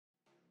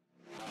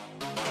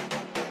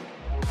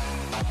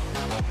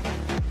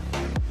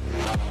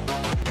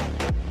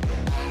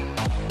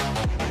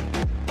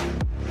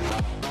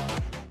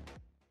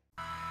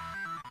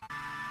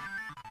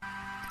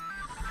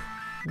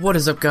What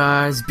is up,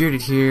 guys?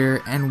 Bearded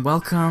here, and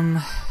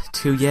welcome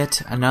to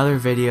yet another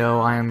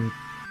video. I'm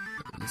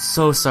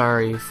so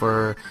sorry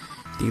for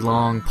the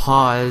long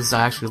pause.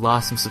 I actually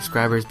lost some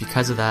subscribers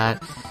because of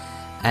that,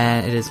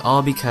 and it is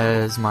all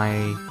because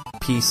my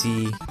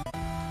PC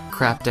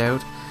crapped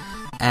out,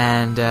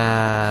 and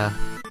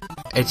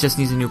it just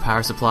needs a new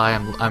power supply.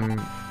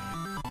 I'm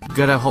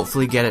gonna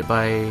hopefully get it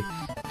by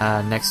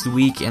next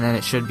week, and then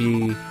it should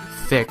be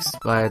fixed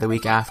by the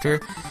week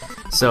after.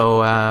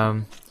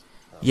 So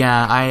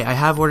yeah, I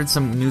have ordered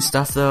some new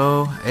stuff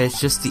though.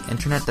 It's just the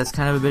internet that's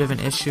kind of a bit of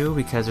an issue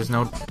because there's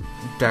no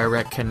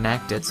direct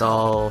connect. It's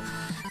all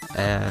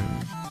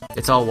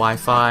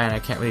Wi-Fi, and I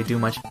can't really do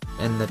much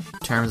in the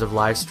terms of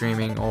live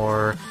streaming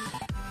or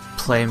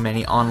play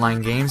many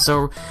online games.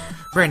 So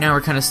right now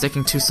we're kind of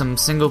sticking to some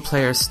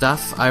single-player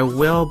stuff. I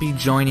will be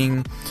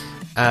joining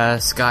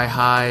Sky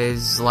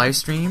High's live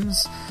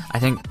streams. I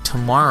think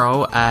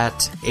tomorrow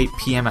at 8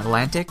 p.m.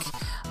 Atlantic.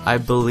 I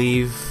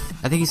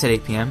think he said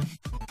 8 p.m.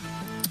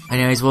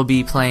 Anyways, we'll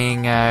be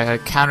playing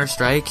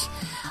Counter-Strike.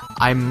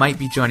 I might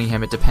be joining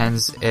him. It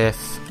depends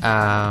if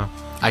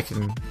I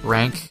can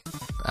rank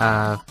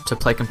to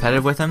play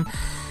competitive with him.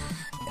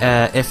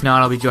 If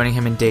not, I'll be joining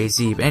him in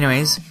DayZ. But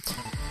anyways,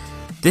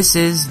 this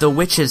is the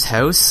Witch's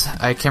house.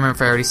 I can't remember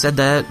if I already said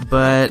that,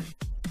 but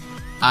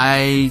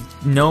I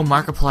know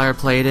Markiplier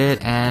played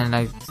it, and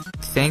I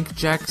think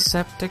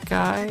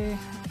Jacksepticeye?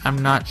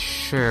 I'm not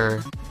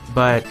sure.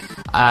 But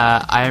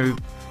I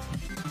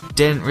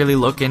didn't really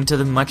look into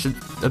much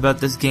about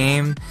this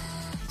game,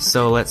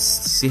 so let's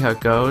see how it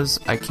goes.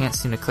 I can't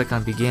seem to click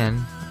on begin.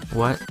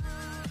 What?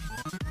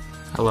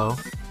 Hello?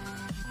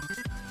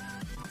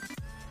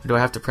 Do I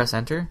have to press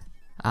enter?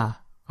 Ah,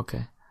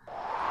 okay.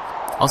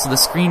 Also, the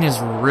screen is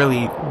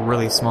really,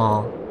 really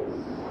small.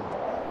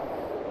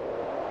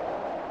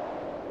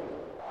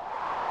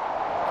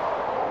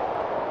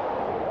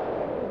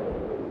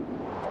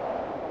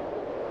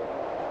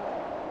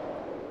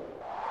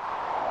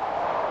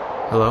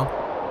 Hello?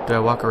 Do I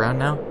walk around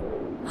now?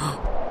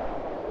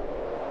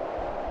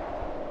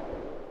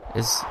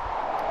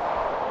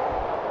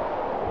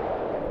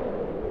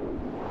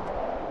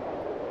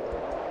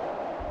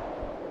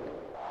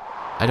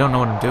 I don't know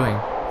what I'm doing.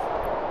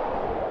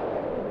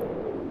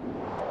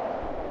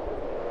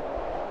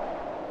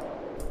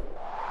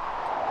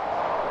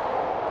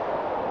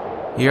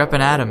 You're up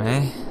and at 'em,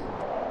 eh?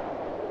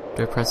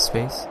 Do I press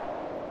space?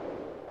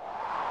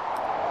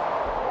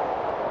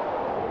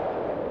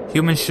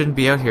 Humans shouldn't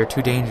be out here,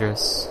 too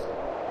dangerous.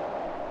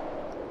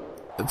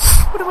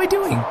 What am I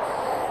doing?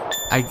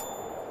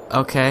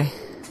 Okay.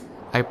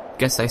 I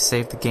guess I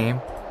saved the game.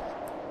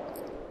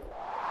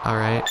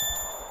 Alright.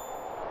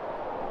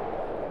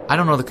 I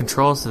don't know the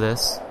controls to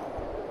this.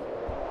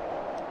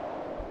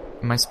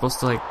 Am I supposed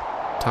to, like,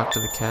 talk to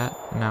the cat?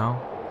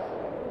 No.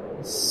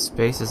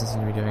 Space doesn't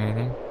seem to be doing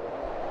anything.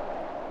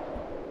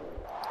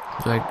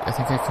 I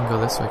think I can go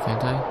this way,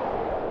 can't I?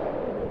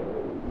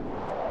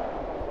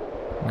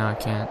 No, I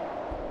can't.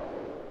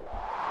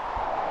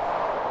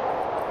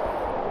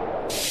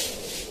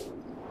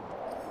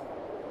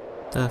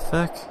 The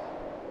fuck?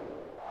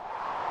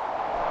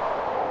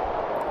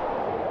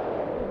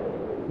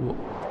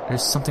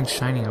 There's something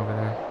shining over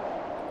there.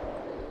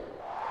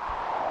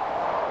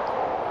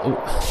 Oh.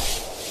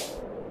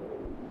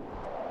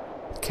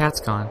 The cat's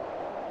gone.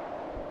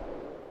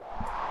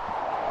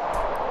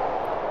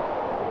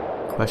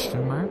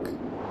 Question mark?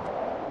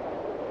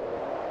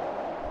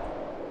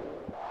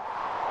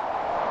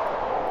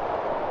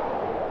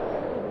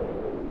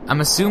 I'm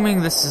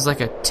assuming this is like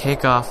a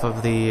takeoff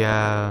of the,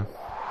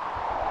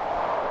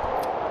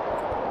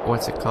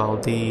 what's it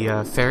called?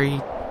 The,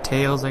 fairy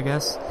tales, I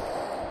guess?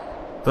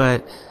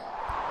 But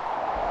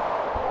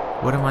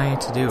what am I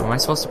to do? Am I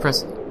supposed to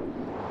press...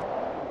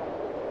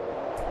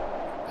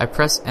 I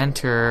press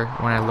enter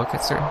when I look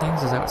at certain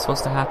things? Is that what's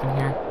supposed to happen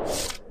here?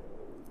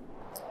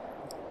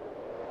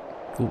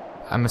 Ooh,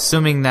 I'm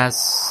assuming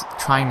that's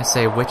trying to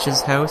say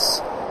Witch's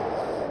house.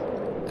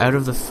 Out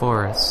of the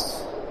forest.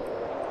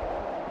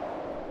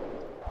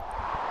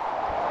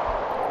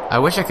 I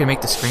wish I could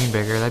make the screen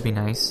bigger, that'd be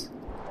nice.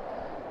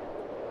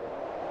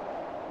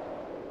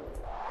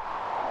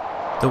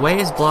 The way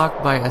is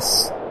blocked by a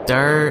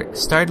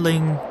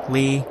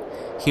startlingly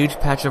huge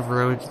patch of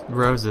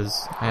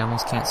roses. I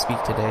almost can't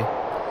speak today.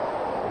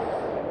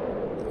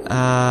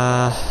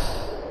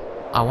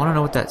 I want to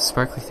know what that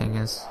sparkly thing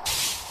is.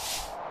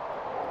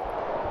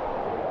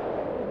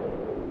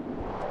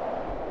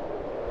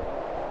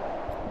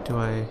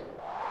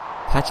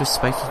 Patch of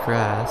spiky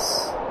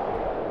grass.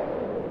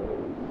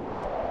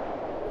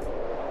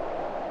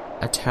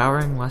 A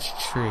towering lush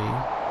tree.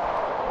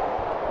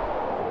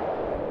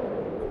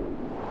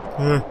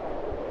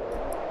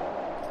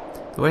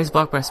 The way is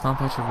blocked by a small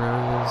patch of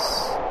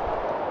roses.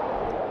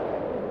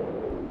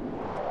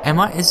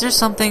 Is there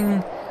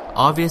something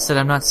obvious that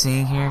I'm not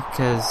seeing here?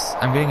 Because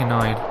I'm getting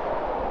annoyed.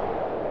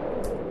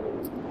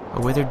 A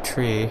withered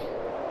tree.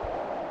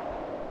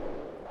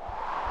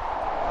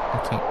 I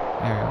can't.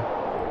 There we go.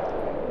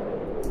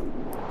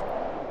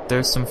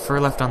 There's some fur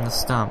left on the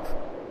stump.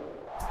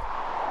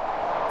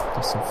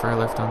 There's some fur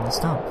left on the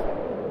stump.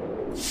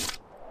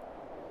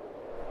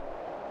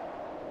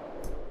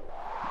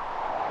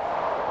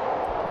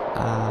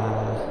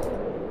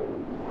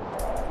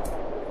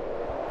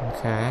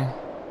 Okay.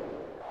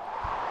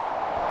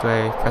 Do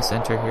I press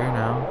enter here?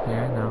 No.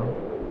 Here? No.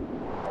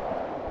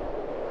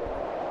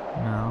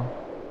 No.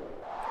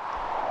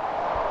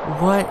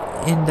 What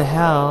in the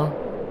hell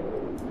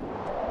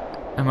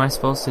am I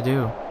supposed to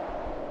do?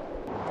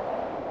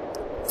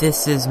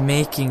 This is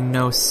making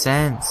no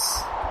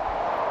sense.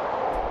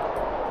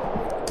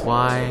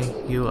 Y,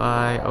 U,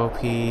 I, O,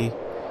 P.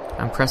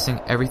 I'm pressing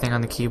everything on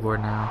the keyboard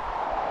now.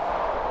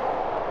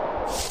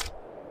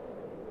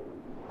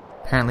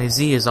 Apparently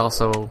Z is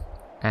also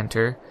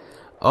enter.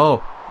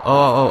 Oh.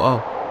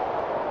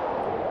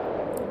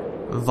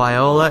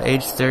 Viola,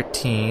 age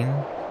 13.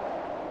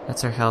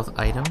 That's her health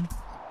item.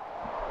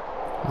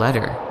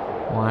 Letter.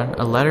 1.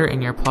 A letter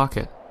in your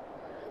pocket.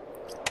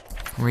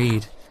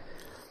 Read.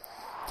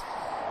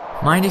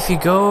 Mind if you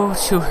go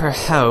to her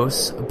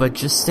house, but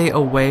just stay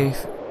away.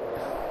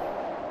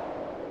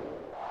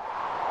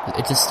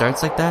 It just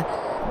starts like that?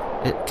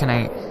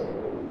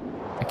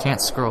 I can't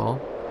scroll.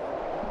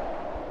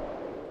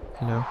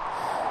 Hello?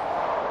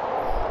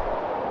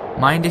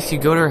 Mind if you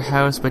go to her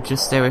house, but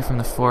just stay away from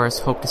the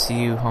forest. Hope to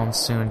see you home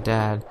soon,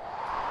 Dad.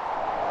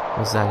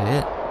 Was that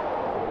it?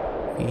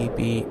 B,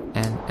 B,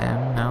 N,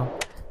 M? No.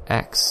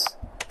 X.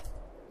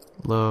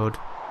 Load.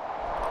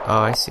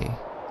 Oh, I see.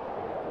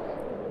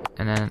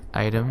 And then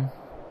item.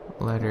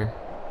 Letter.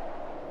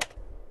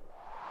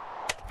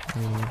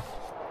 Read.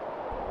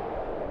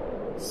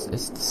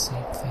 It's the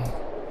same thing.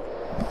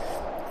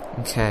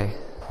 Okay.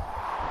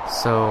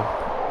 So...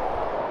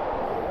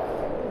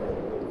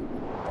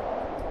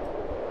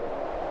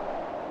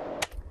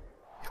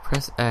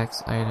 press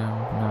X, item,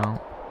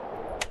 no.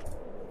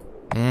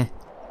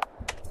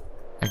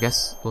 I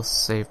guess we'll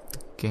save the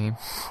game.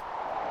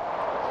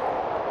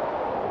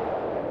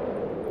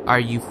 Are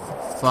you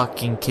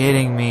fucking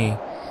kidding me?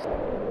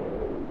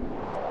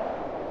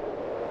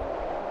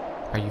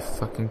 Are you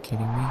fucking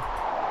kidding me?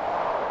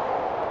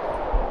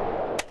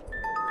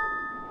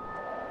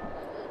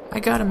 I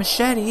got a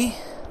machete!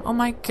 Oh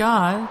my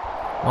god!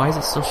 Why is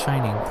it still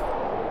shining?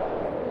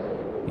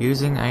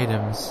 Using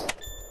items.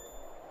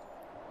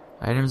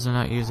 Items are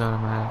not used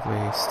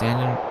automatically.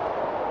 Stand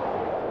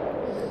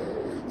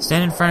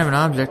in front of an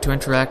object to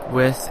interact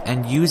with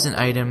and use an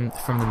item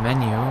from the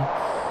menu.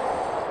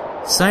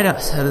 Sign up.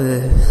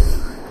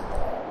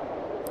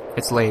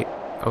 It's late.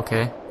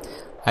 Okay.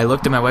 I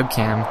looked at my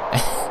webcam.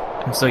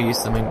 I'm so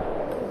used to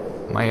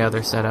my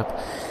other setup.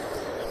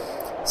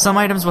 Some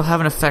items will have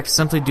an effect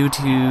simply due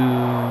to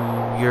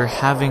your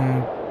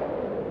having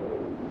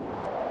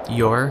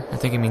your. I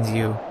think it means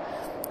you.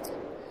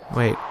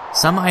 Wait.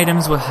 Some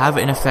items will have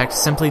an effect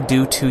simply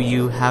due to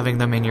you having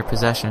them in your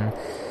possession.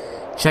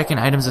 Check an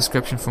item's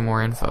description for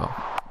more info.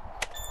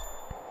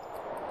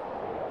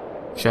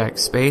 Check.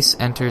 Space,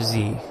 enter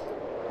Z.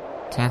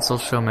 Cancel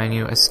show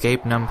menu.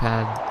 Escape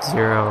numpad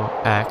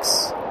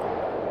 0x.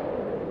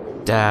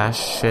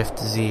 Dash, shift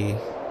Z.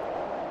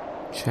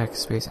 Check,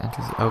 space,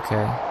 enter Z.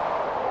 Okay.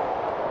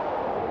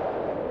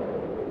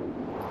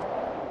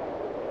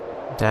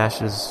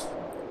 Dash is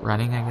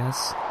running, I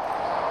guess.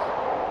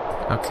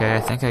 Okay, I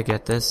think I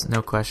get this.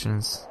 No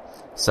questions.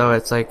 So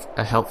it's like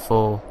a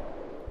helpful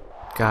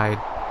guide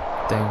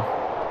thing.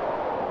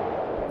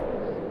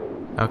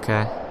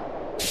 Okay.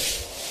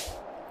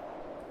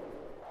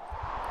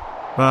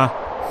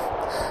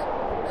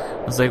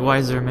 I was like, why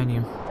is there a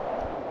menu?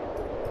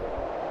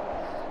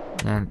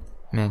 And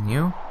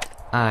menu.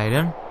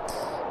 Item.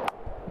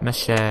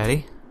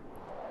 Machete.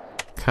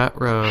 Cut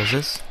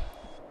roses.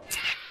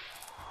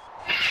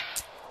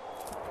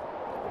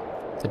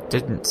 That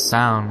didn't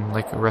sound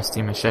like a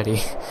rusty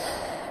machete.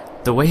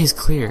 The way is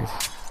cleared.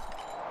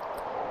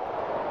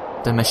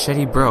 The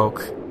machete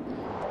broke,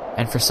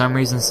 and for some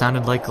reason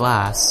sounded like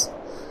glass.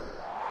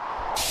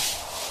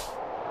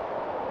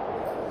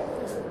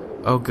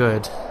 Oh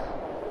good.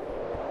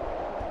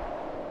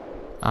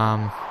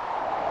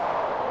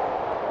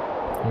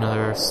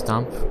 Another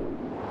stump.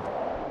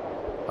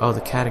 Oh,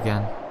 the cat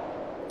again.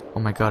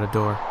 Oh my god, a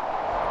door.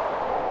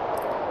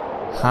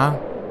 Huh?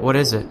 What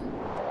is it?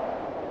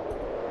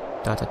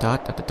 Dot dot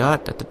dot dot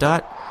dot dot dot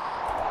dot.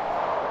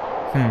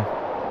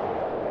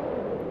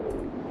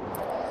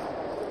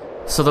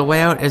 So the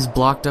way out is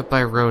blocked up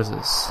by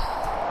roses.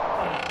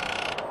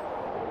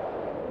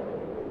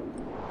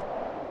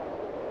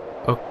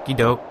 Okie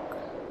doke.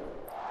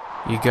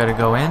 You gotta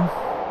go in?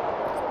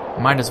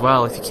 Might as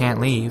well if you can't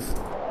leave.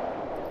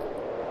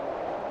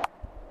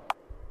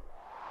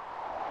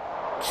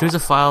 Choose a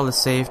file to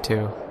save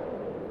to.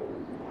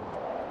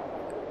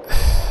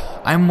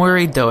 I'm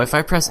worried though, if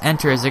I press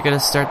enter, is it gonna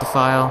start the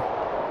file?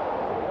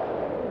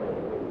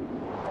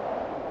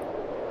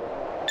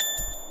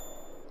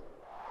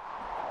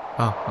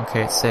 Oh,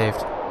 okay, it's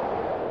saved.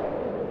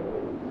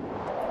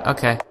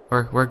 Okay,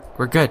 we're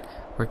good.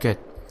 We're good.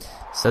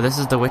 So this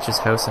is the witch's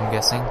house, I'm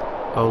guessing.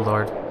 Oh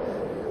lord.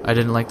 I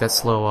didn't like that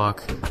slow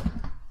walk.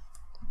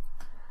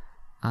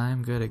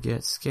 I'm gonna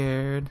get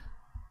scared.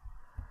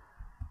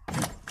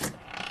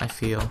 I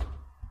feel.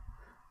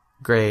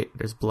 Great,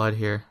 there's blood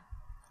here.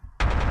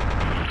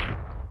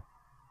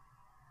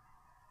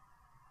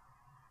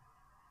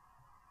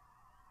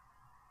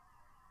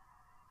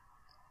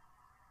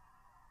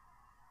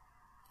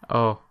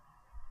 Oh.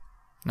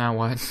 Now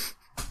what?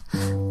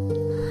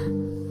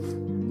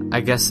 I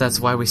guess that's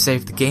why we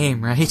saved the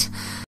game, right?